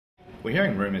We're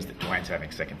hearing rumours that Duane's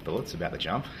having second thoughts about the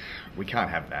jump. We can't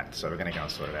have that, so we're going to go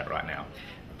and sort it out right now.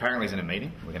 Apparently he's in a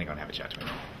meeting. We're going to go and have a chat to him.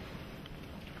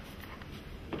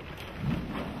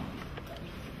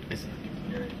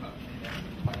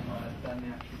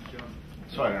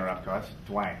 Sorry to interrupt, guys.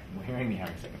 Duane, we're hearing you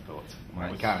having second thoughts.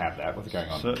 Mate, we can't have that. What's going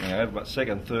on? Certainly I have, but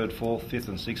second, third, fourth, fifth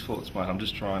and sixth thoughts, mate. I'm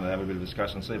just trying to have a bit of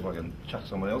discussion, see if I can chuck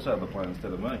someone else out of the plane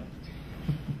instead of me.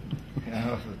 You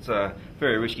know, it's a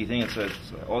very risky thing. It's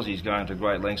Aussies going to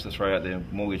great lengths to throw out their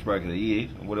mortgage broker of the year.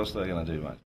 What else are they going to do, mate?